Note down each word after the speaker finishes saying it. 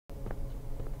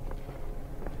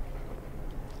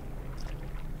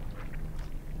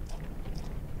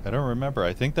I don't remember.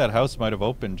 I think that house might have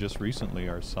opened just recently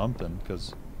or something,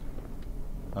 because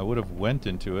I would have went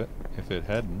into it if it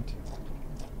hadn't.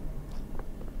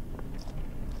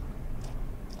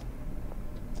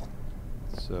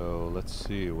 So let's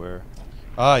see where.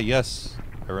 Ah, yes,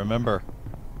 I remember.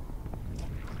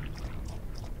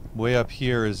 Way up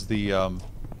here is the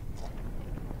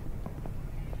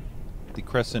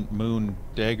crescent moon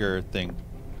dagger thing.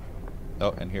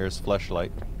 Oh, and here's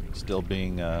Fleshlight, still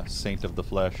being saint of the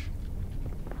flesh.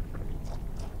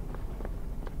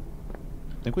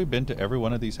 I think we've been to every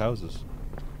one of these houses.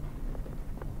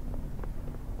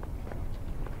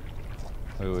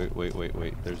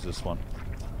 Wait. There's this one.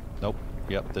 Nope.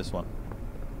 Yep, this one.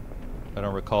 I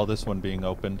don't recall this one being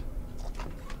opened.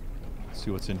 Let's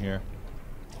see what's in here.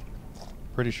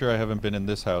 Pretty sure I haven't been in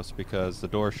this house because the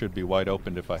door should be wide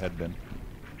open if I had been.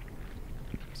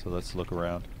 So let's look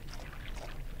around.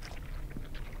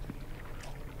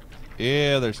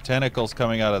 Yeah, there's tentacles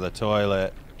coming out of the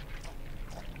toilet.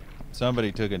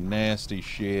 Somebody took a nasty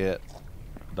shit.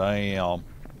 Damn.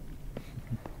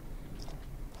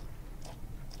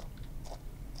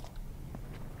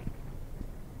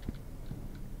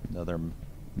 Another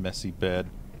messy bed.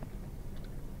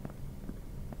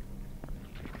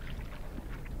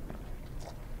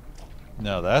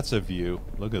 Now that's a view.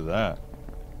 Look at that.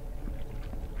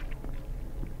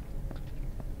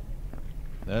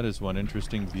 That is one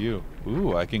interesting view.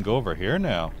 Ooh, I can go over here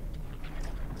now.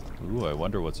 Ooh, I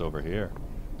wonder what's over here.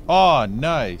 Oh,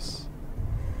 nice!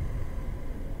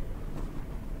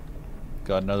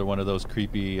 Got another one of those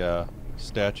creepy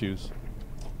statues.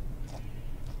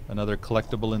 Another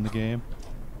collectible in the game.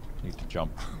 Need to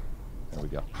jump. There we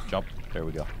go. Jump. There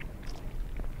we go.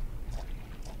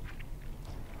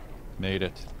 Made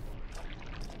it.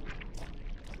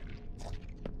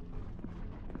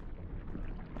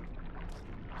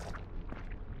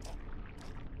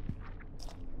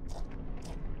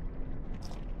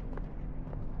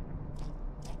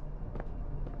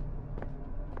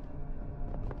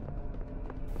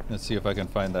 Let's see if I can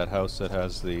find that house that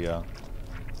has the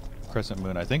crescent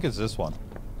moon. I think it's this one.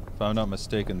 If I'm not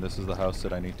mistaken, this is the house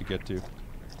that I need to get to.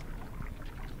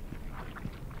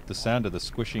 The sound of the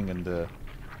squishing and the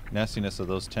nastiness of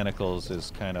those tentacles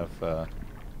is kind of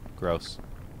gross.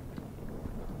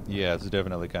 Yeah, it's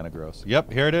definitely kind of gross.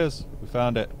 Yep, here it is. We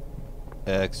found it.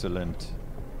 Excellent.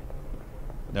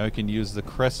 Now we can use the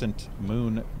crescent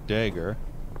moon dagger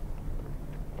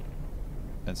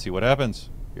and see what happens.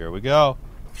 Here we go.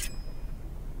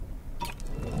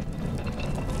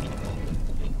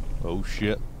 Oh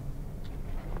shit.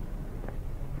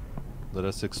 Let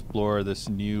us explore this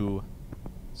new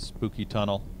spooky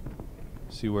tunnel.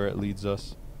 See where it leads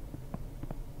us.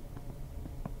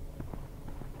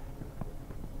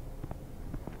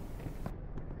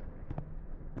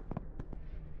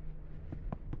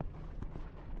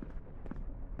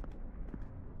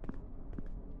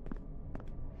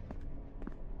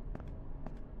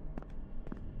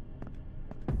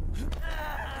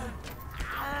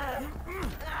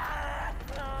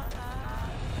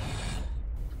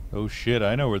 Oh shit,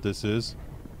 I know where this is.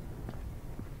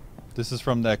 This is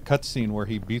from that cutscene where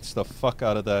he beats the fuck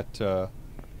out of that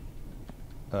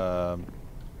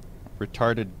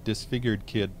retarded, disfigured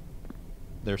kid.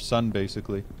 Their son,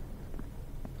 basically.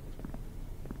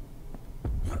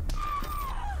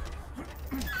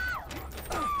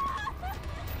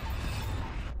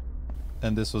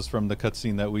 And this was from the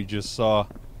cutscene that we just saw,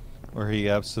 where he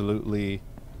absolutely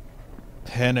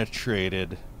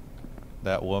penetrated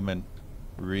that woman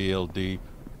real deep.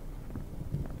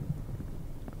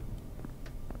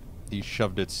 He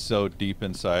shoved it so deep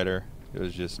inside her. It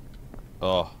was just,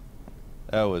 oh,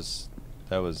 that was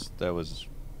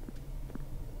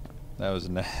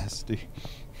nasty.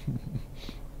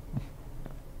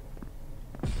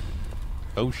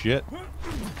 Oh shit.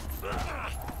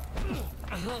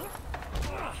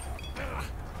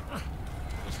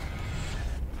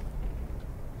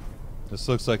 This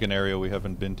looks like an area we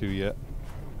haven't been to yet.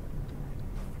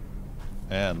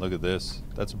 Man, look at this.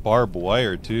 That's barbed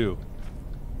wire too.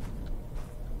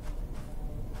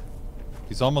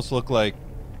 These almost look like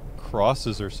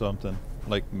crosses or something.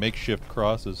 Like makeshift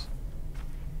crosses.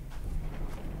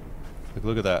 Like,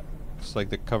 look at that. It's like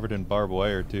they're covered in barbed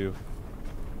wire too.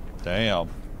 Damn.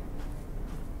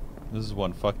 This is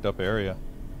one fucked up area.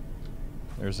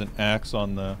 There's an axe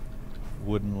on the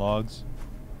wooden logs.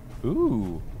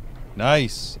 Ooh.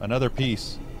 Nice. Another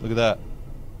piece. Look at that.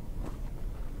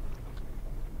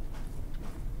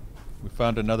 We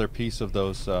found another piece of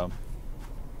those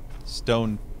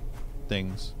stone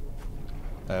things.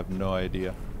 I have no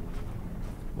idea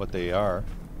what they are,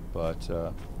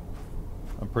 but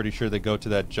I'm pretty sure they go to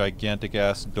that gigantic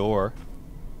ass door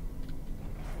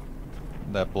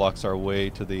that blocks our way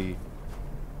to the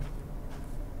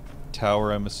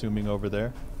tower, I'm assuming, over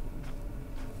there.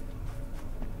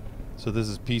 So this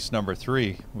is piece number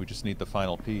 3. We just need the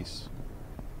final piece.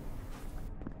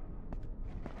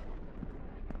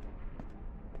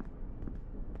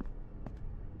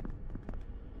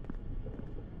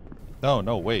 No,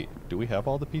 no, wait. Do we have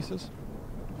all the pieces?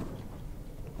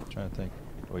 I'm trying to think.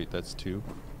 Wait, that's 2.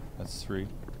 That's 3.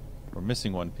 We're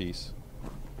missing 1 piece.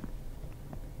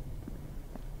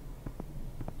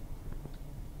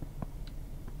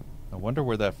 I wonder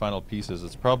where that final piece is.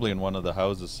 It's probably in one of the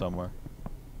houses somewhere.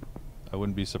 I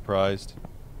wouldn't be surprised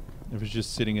if it's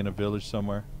just sitting in a village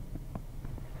somewhere.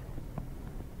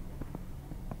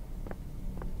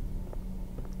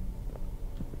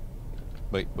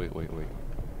 Wait. Let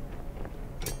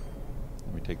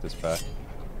me take this back.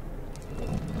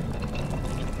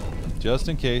 Just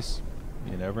in case.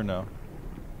 You never know.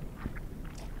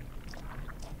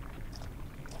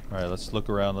 Alright, let's look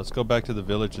around. Let's go back to the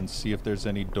village and see if there's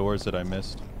any doors that I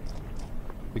missed.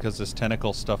 Because this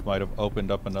tentacle stuff might have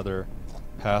opened up another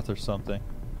path or something.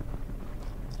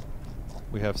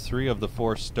 We have 3 of the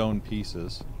 4 stone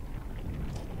pieces.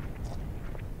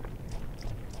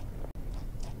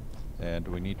 And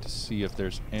we need to see if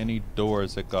there's any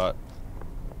doors that got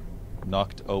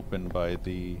knocked open by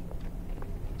the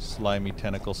slimy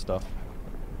tentacle stuff.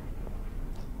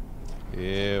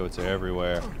 Ew, it's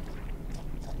everywhere.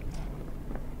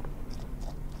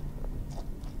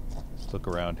 Let's look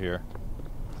around here.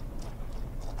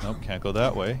 Nope, can't go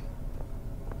that way.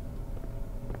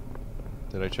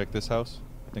 Did I check this house?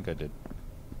 I think I did.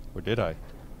 Or did I?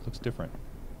 Looks different.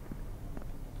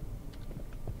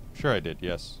 Sure I did,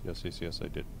 yes. Yes, I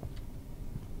did.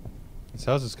 These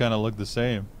houses kind of look the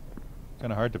same.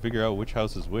 Kind of hard to figure out which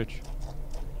house is which.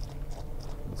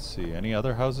 Let's see, any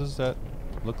other houses that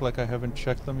look like I haven't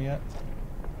checked them yet?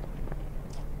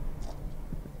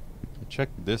 I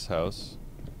checked this house.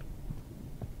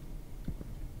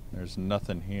 There's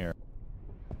nothing here.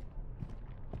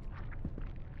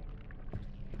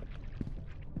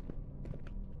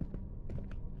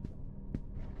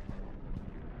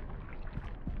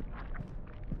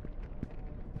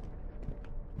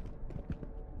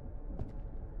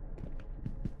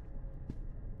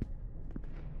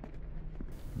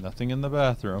 Nothing in the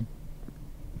bathroom.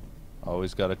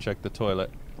 Always gotta check the toilet.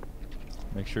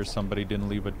 Make sure somebody didn't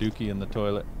leave a dookie in the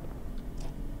toilet.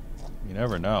 You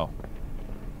never know.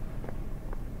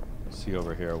 See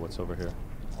over here, what's over here?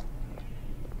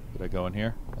 Did I go in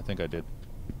here? I think I did.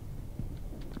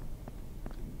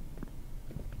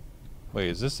 Wait,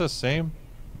 is this the same?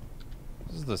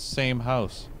 This is the same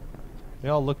house. They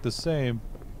all look the same.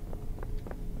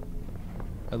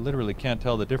 I literally can't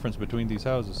tell the difference between these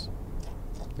houses.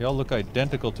 They all look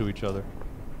identical to each other.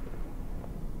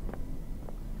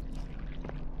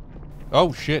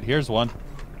 Oh shit, here's one.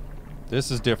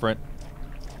 This is different.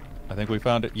 I think we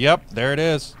found it. Yep, there it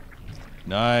is.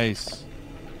 Nice.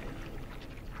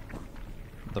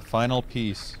 The final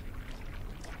piece.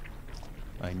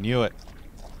 I knew it.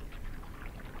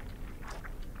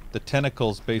 The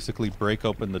tentacles basically break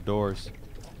open the doors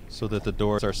so that the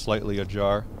doors are slightly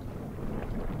ajar.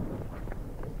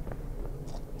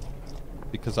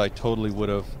 Because I totally would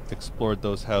have explored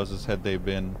those houses had they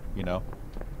been, you know,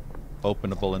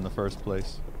 openable in the first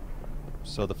place.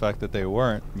 So the fact that they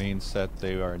weren't means that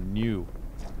they are new.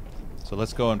 So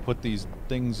let's go and put these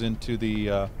things into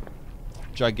the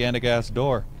gigantic ass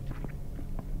door.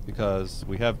 Because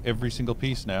we have every single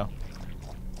piece now.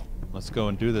 Let's go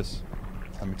and do this.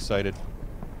 I'm excited.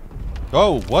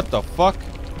 Oh, what the fuck?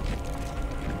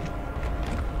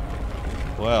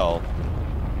 Well.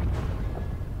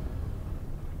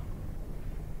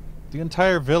 The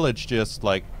entire village just,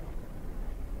 like,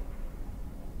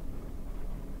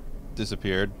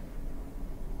 disappeared.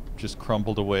 Just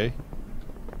crumbled away.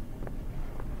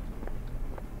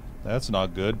 That's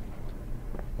not good.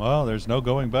 Well, there's no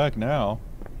going back now.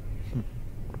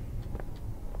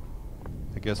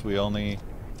 I guess we only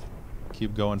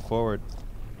keep going forward.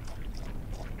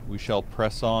 We shall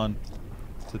press on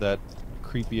to that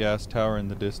creepy-ass tower in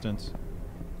the distance.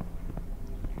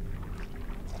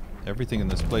 Everything in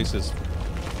this place is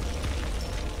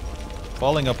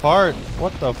falling apart.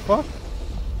 What the fuck?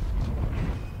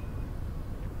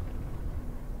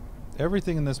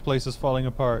 Everything in this place is falling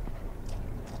apart.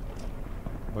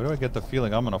 Why do I get the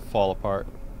feeling I'm gonna fall apart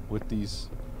with these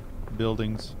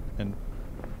buildings and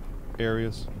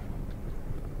areas?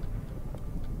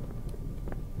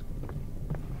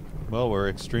 Well, we're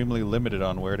extremely limited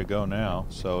on where to go now,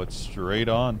 so it's straight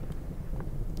on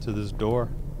to this door.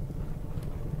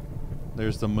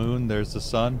 There's the moon. There's the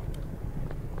sun.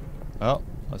 Oh,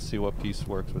 let's see what piece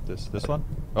works with this. This one?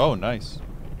 Oh, nice.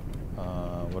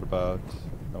 What about...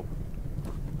 Nope.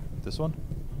 This one?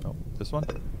 Nope. This one?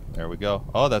 There we go.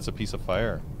 Oh, that's a piece of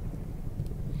fire.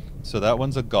 So that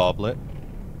one's a goblet.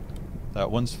 That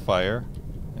one's fire.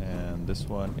 And this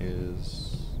one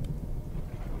is...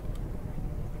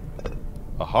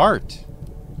 a heart!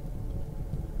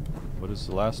 What is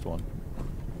the last one?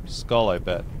 Skull, I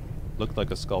bet. Looked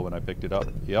like a skull when I picked it up.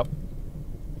 Yep.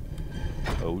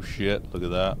 Oh shit, look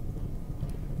at that.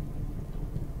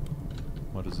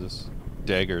 What is this?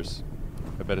 Daggers.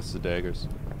 I bet it's the daggers.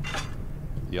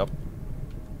 Yep.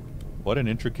 What an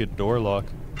intricate door lock.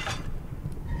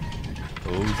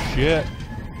 Oh shit.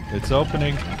 It's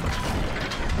opening.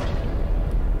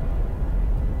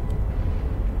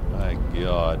 My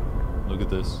god. Look at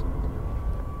this.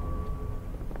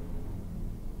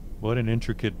 What an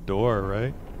intricate door,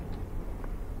 right?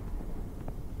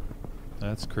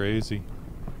 That's crazy.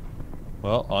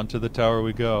 Well, onto the tower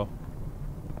we go.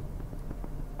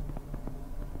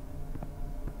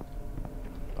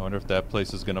 I wonder if that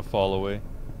place is gonna fall away.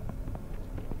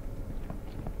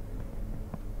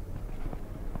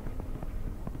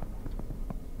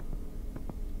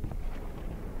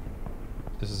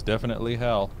 This is definitely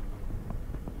hell.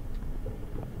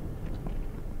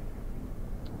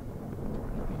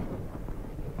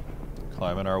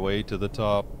 Climbing our way to the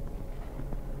top.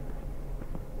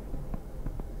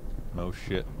 Oh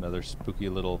shit, another spooky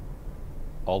little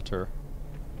altar.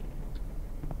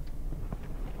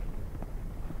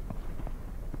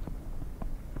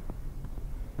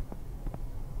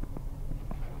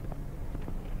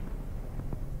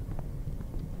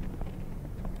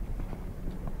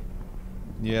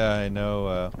 Yeah, I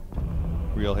know,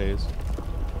 Real Haze.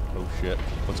 Oh shit.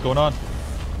 What's going on?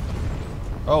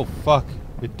 Oh fuck.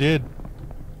 It did.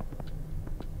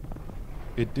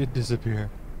 It did disappear.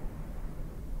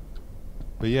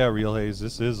 But yeah, Real Haze,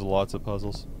 this is lots of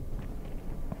puzzles.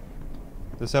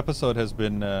 This episode has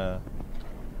been,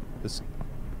 this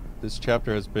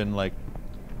chapter has been, like,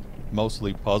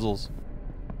 mostly puzzles.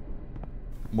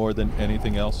 More than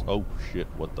anything else. Oh shit,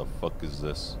 what the fuck is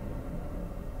this?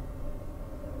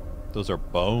 Those are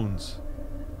bones.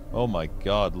 Oh my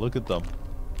god, look at them.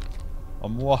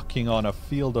 I'm walking on a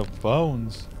field of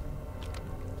bones.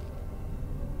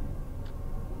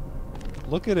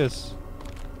 Look at this.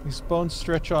 These bones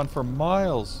stretch on for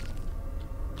miles.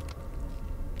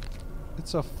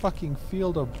 It's a fucking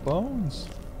field of bones.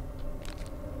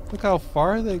 Look how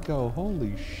far they go.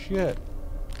 Holy shit.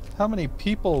 How many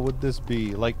people would this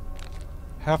be? Like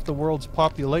half the world's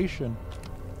population.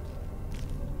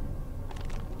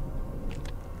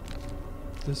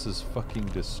 This is fucking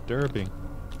disturbing.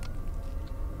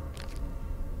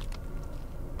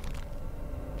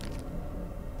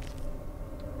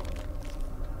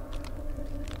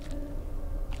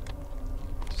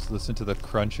 Just listen to the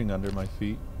crunching under my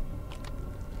feet.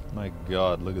 My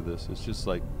god, look at this. It's just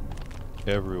like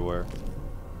everywhere.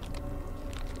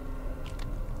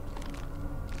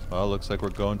 Well, looks like we're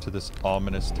going to this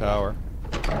ominous tower.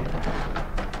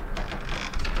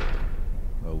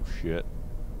 Oh shit.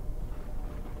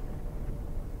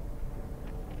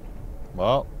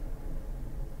 Well,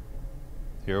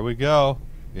 here we go,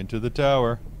 into the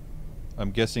tower.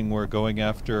 I'm guessing we're going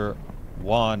after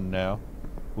Juan now.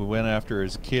 We went after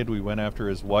his kid, we went after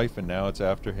his wife, and now it's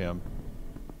after him.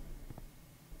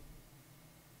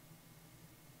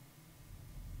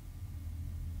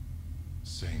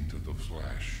 Saint of the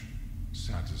flesh,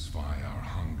 satisfy our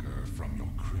hunger from your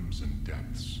crimson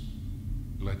depths.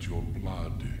 Let your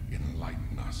blood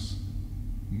enlighten us.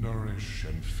 Nourish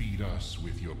and feed us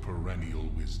with your perennial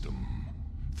wisdom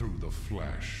through the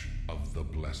flesh of the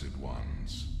Blessed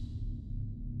Ones.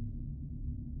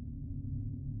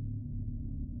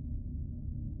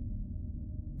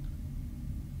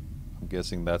 I'm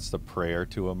guessing that's the prayer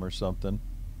to him or something.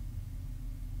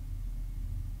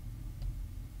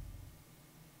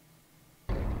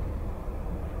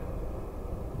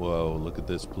 Whoa, look at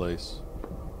this place.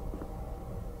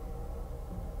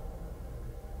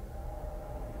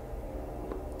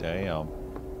 Damn.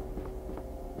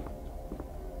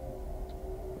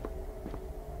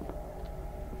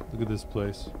 Look at this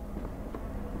place.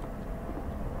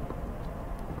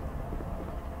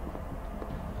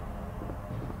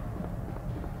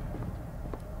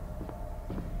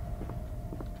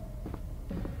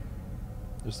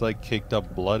 There's like caked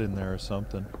up blood in there or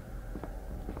something.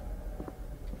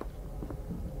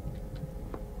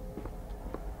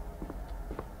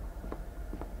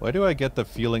 Why do I get the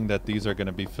feeling that these are going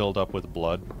to be filled up with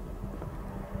blood?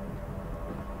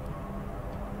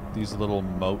 These little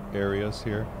moat areas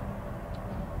here.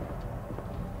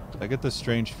 I get this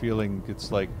strange feeling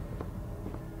it's like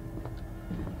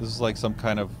this is like some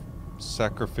kind of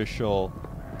sacrificial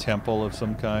temple of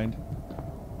some kind,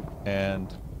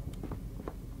 and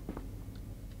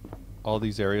all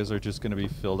these areas are just going to be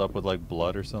filled up with like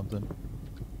blood or something.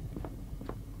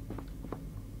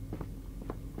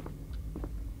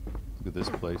 Look at this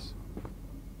place.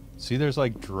 See, there's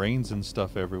like drains and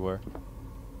stuff everywhere.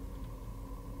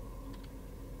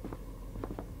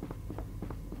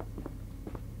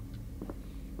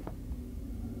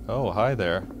 Oh, hi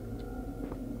there.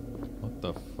 What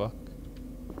the fuck?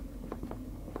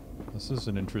 This is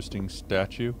an interesting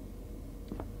statue.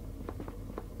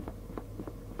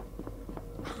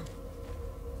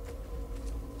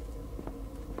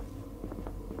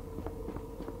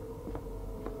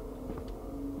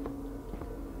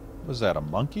 Was that a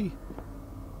monkey?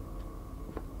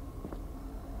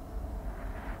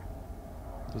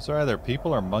 Those are either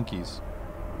people or monkeys.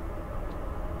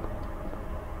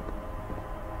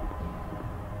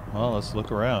 Well, let's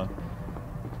look around.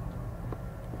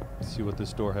 Let's see what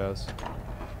this door has.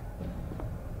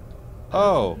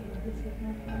 Oh!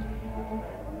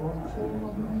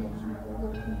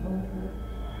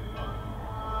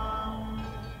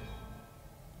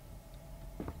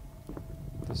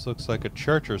 This looks like a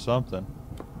church or something.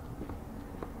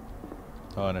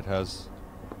 Oh, and it has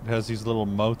these little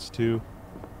moats too.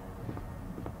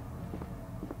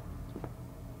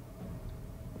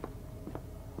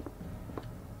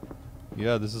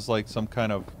 Yeah, this is like some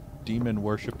kind of demon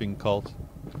worshipping cult.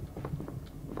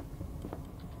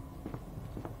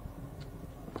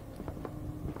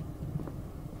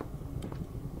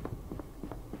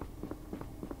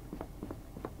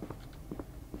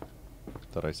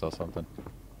 Thought I saw something.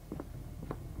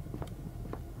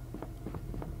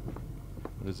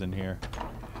 What is in here?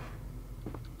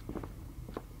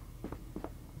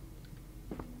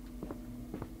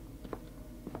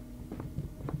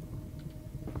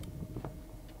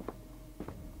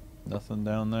 Nothing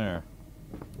down there.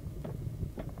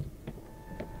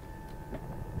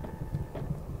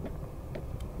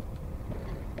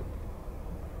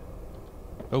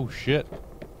 Oh shit.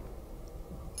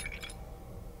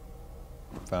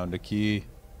 Found a key.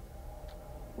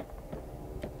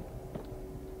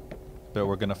 Bet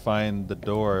we're gonna find the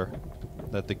door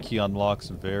that the key unlocks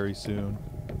very soon.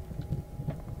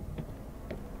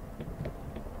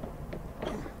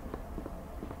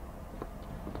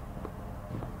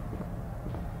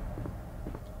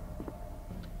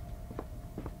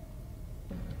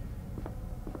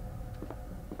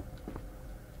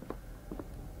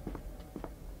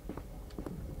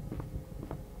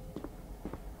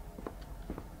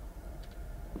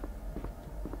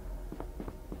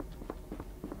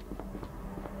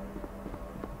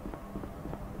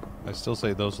 I still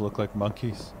say those look like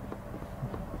monkeys.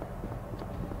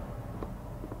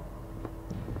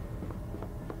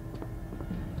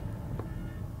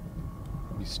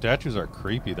 These statues are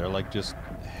creepy. They're like just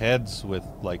heads with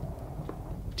like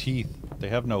teeth. They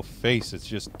have no face, it's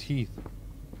just teeth.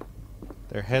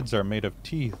 Their heads are made of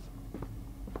teeth.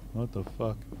 What the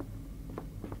fuck?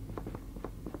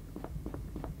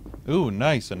 Ooh,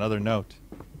 nice, another note.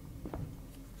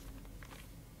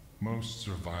 Most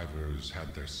survivors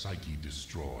had their psyche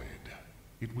destroyed.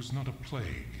 It was not a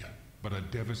plague, but a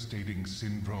devastating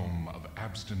syndrome of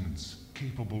abstinence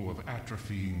capable of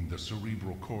atrophying the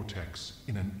cerebral cortex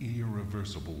in an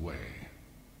irreversible way.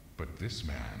 But this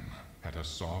man had a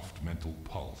soft mental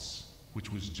pulse,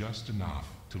 which was just enough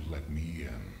to let me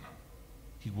in.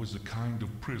 He was a kind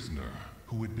of prisoner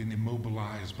who had been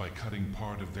immobilized by cutting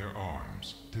part of their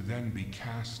arms, to then be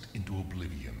cast into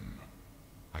oblivion.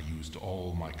 I used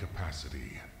all my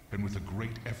capacity, and with a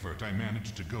great effort I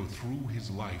managed to go through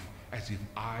his life as if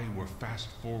I were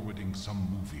fast-forwarding some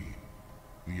movie.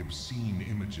 The obscene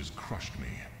images crushed me,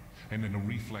 and in a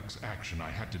reflex action I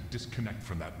had to disconnect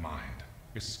from that mind,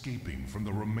 escaping from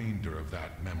the remainder of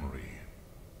that memory.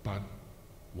 But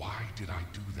why did I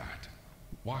do that?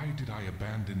 Why did I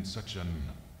abandon such an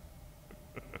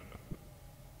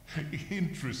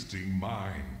interesting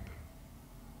mind?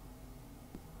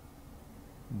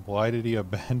 Why did he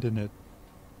abandon it?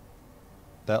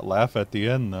 That laugh at the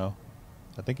end, though.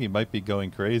 I think he might be going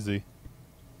crazy.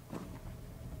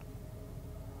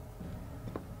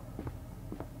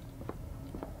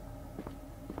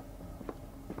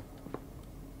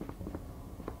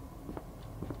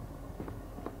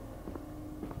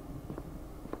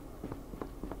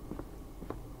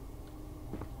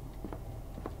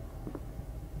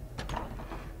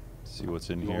 Let's see what's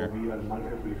in here.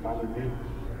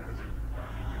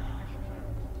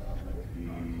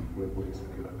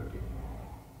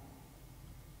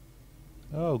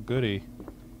 Oh, goody.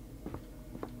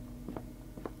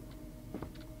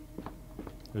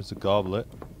 There's a goblet.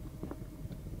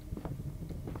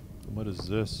 What is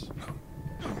this?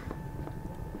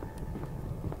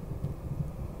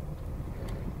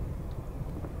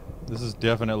 This is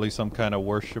definitely some kind of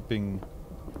worshipping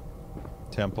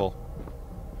temple.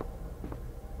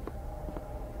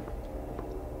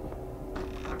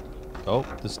 Oh,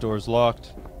 this door's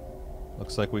locked.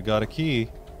 Looks like we got a key.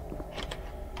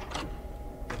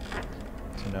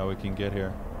 So now we can get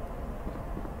here.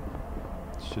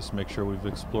 Let's just make sure we've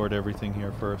explored everything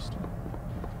here first.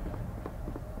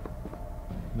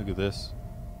 Look at this.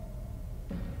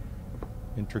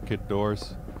 Intricate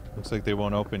doors. Looks like they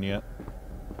won't open yet.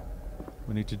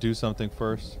 We need to do something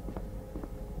first.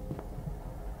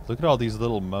 Look at all these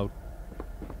little moat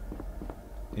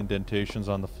indentations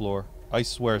on the floor. I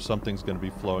swear something's gonna be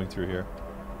flowing through here.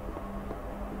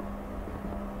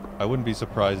 I wouldn't be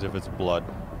surprised if it's blood.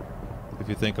 If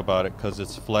you think about it, because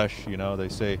it's flesh, you know, they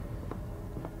say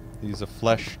he's a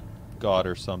flesh god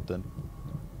or something.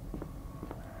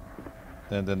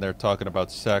 And then they're talking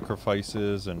about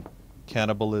sacrifices and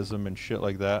cannibalism and shit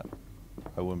like that.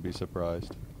 I wouldn't be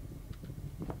surprised.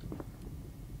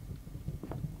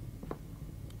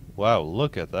 Wow,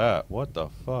 look at that. What the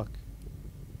fuck?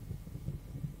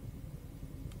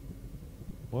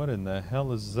 What in the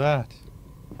hell is that?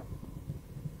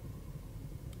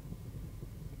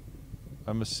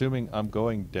 I'm assuming I'm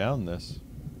going down this.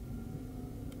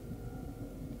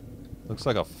 Looks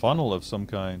like a funnel of some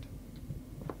kind.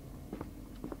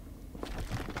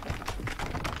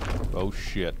 Oh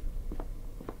shit.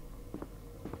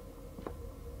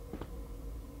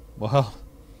 Well,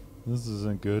 this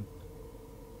isn't good.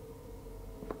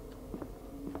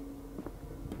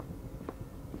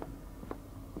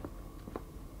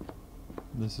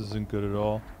 This isn't good at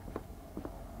all.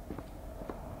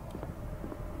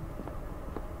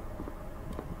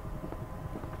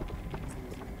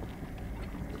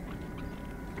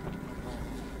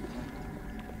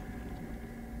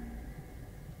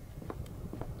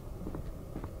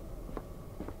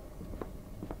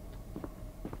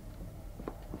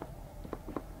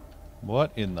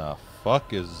 What in the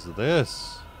fuck is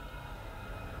this?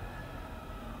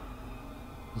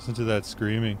 Listen to that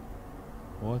screaming.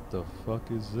 What the fuck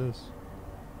is this?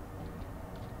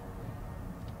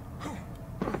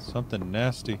 Something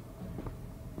nasty.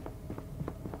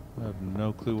 I have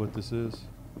no clue what this is.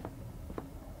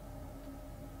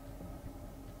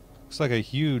 Looks like a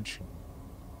huge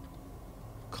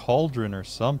cauldron or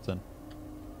something.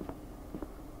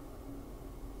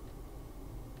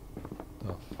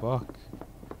 The fuck?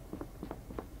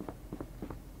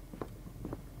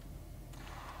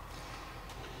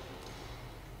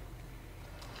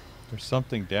 There's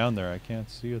something down there. I can't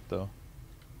see it though.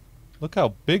 Look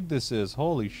how big this is.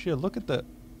 Holy shit. Look at that.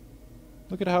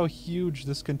 Look at how huge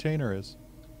this container is.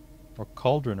 Or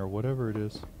cauldron or whatever it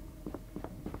is.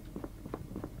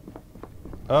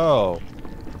 Oh.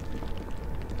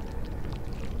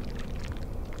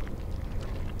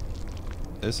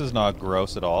 This is not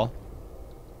gross at all.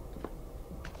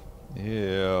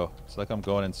 Ew. It's like I'm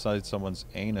going inside someone's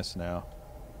anus now.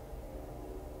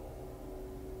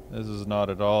 This is not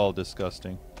at all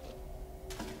disgusting.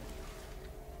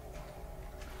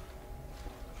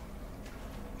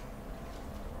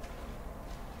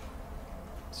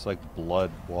 It's like blood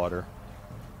water.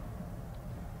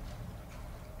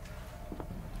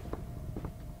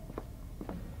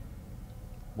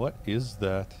 What is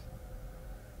that?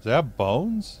 Is that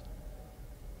bones?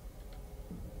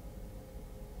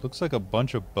 Looks like a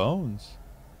bunch of bones.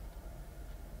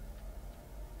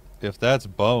 If that's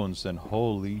bones, then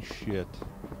holy shit.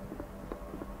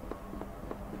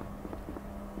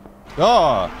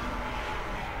 Ah!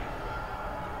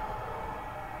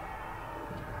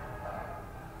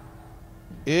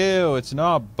 Ew, it's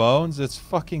not bones, it's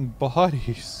fucking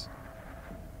bodies.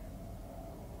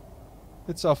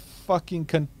 It's a fucking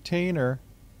container.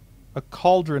 A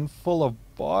cauldron full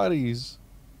of bodies.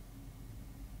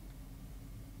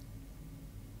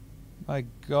 My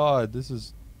god, this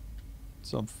is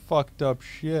some fucked up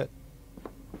shit.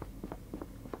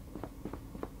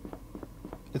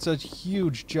 It's a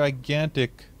huge,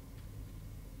 gigantic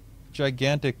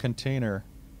container.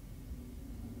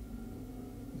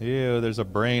 Ew, there's a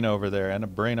brain over there and a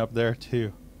brain up there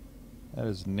too. That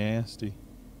is nasty.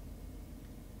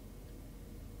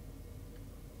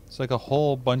 It's like a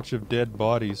whole bunch of dead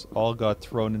bodies all got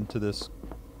thrown into this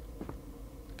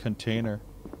container.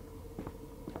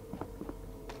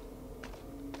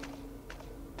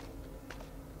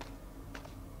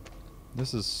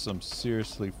 This is some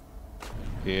seriously...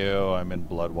 Ew, I'm in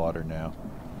blood water now.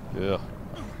 Ugh.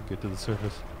 Get to the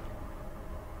surface.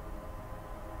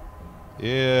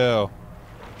 Ew.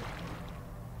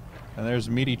 And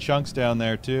there's meaty chunks down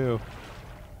there too.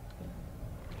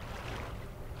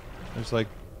 There's like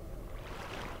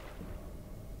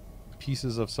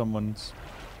pieces of someone's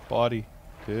body.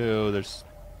 Ew, there's...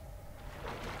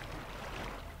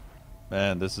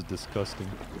 Man, this is disgusting.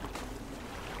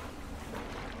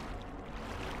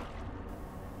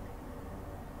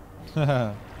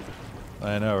 I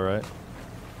know, right?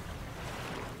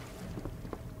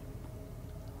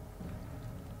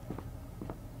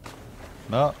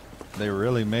 No, they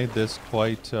really made this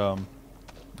quite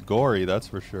gory, that's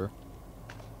for sure.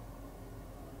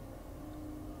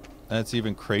 And it's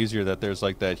even crazier that there's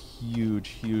like that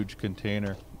huge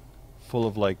container full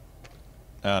of like,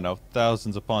 I don't know,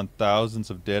 thousands upon thousands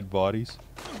of dead bodies.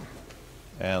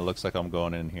 And it looks like I'm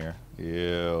going in here.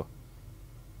 Ew.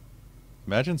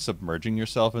 Imagine submerging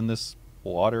yourself in this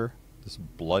water, this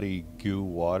bloody goo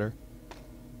water.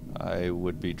 I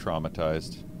would be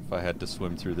traumatized if I had to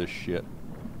swim through this shit.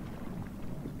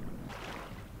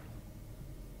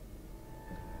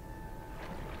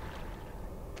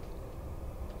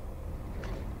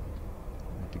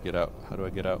 Get out. How do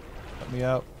I get out? Let me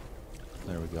out.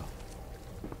 There we go.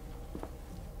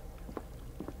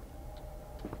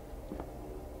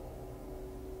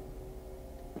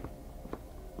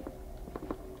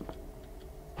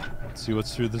 Let's see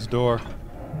what's through this door.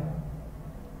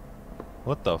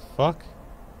 What the fuck?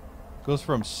 Goes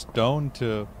from stone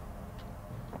to...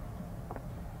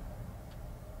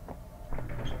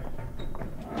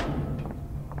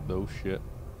 Oh shit.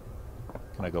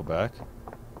 Can I go back?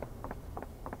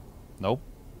 Nope.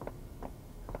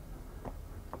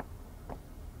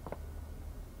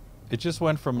 It just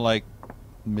went from like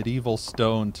medieval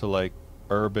stone to like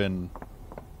urban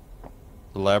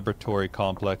laboratory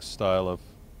complex style of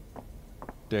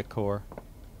decor.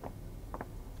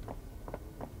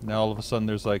 Now all of a sudden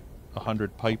there's like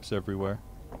 100 pipes everywhere.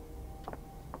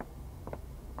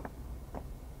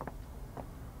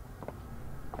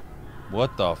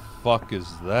 What the fuck is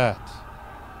that?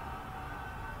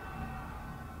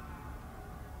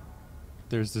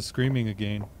 There's the screaming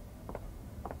again.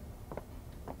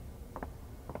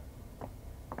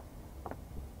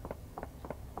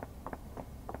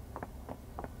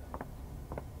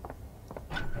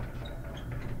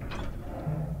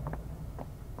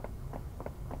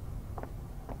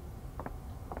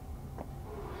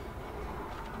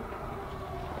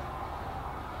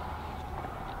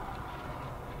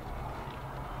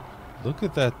 Look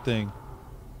at that thing.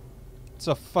 It's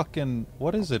a fucking...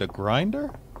 What is it, a grinder?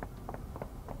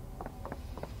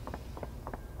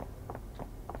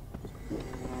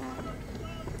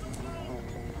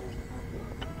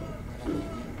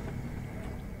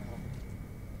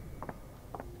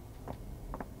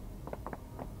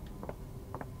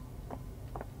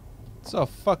 It's a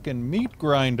fucking meat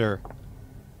grinder.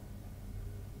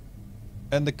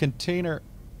 And the container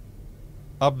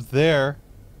up there,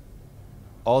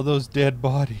 all those dead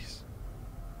bodies.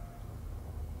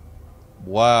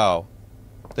 Wow.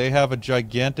 They have a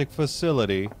gigantic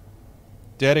facility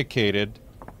dedicated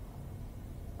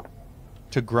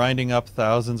to grinding up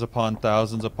thousands upon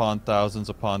thousands upon thousands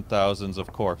upon thousands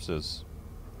of corpses.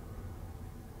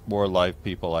 Or live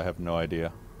people, I have no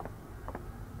idea.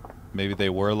 Maybe they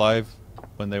were alive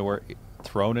when they were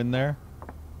thrown in there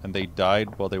and they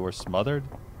died while they were smothered.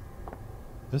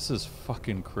 This is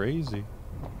fucking crazy.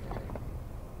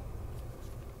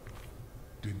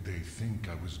 Did they think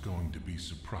I was going to be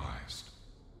surprised?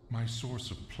 My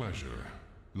source of pleasure,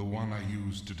 the one I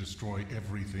used to destroy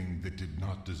everything that did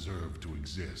not deserve to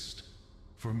exist.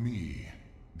 For me,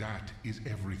 that is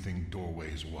everything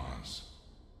Doorways was.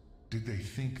 Did they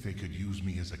think they could use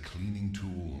me as a cleaning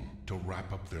tool to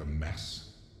wrap up their mess?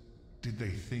 Did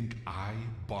they think I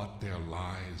bought their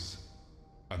lies?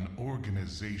 An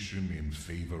organization in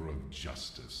favor of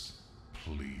justice.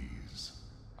 Please.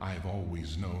 I've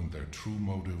always known their true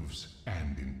motives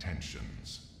and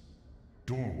intentions.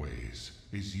 Doorways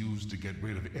is used to get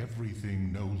rid of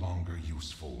everything no longer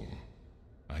useful.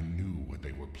 I knew what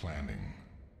they were planning.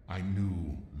 I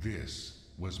knew this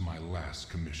was my last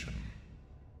commission.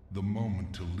 The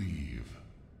moment to leave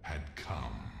had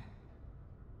come.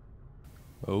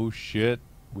 Oh shit.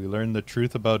 We learned the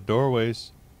truth about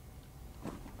Doorways.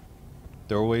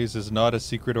 Doorways is not a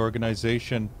secret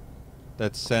organization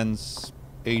that sends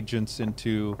agents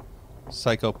into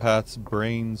psychopaths'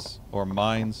 brains or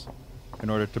minds in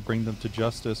order to bring them to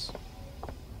justice.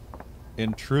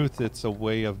 In truth, it's a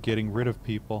way of getting rid of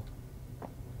people.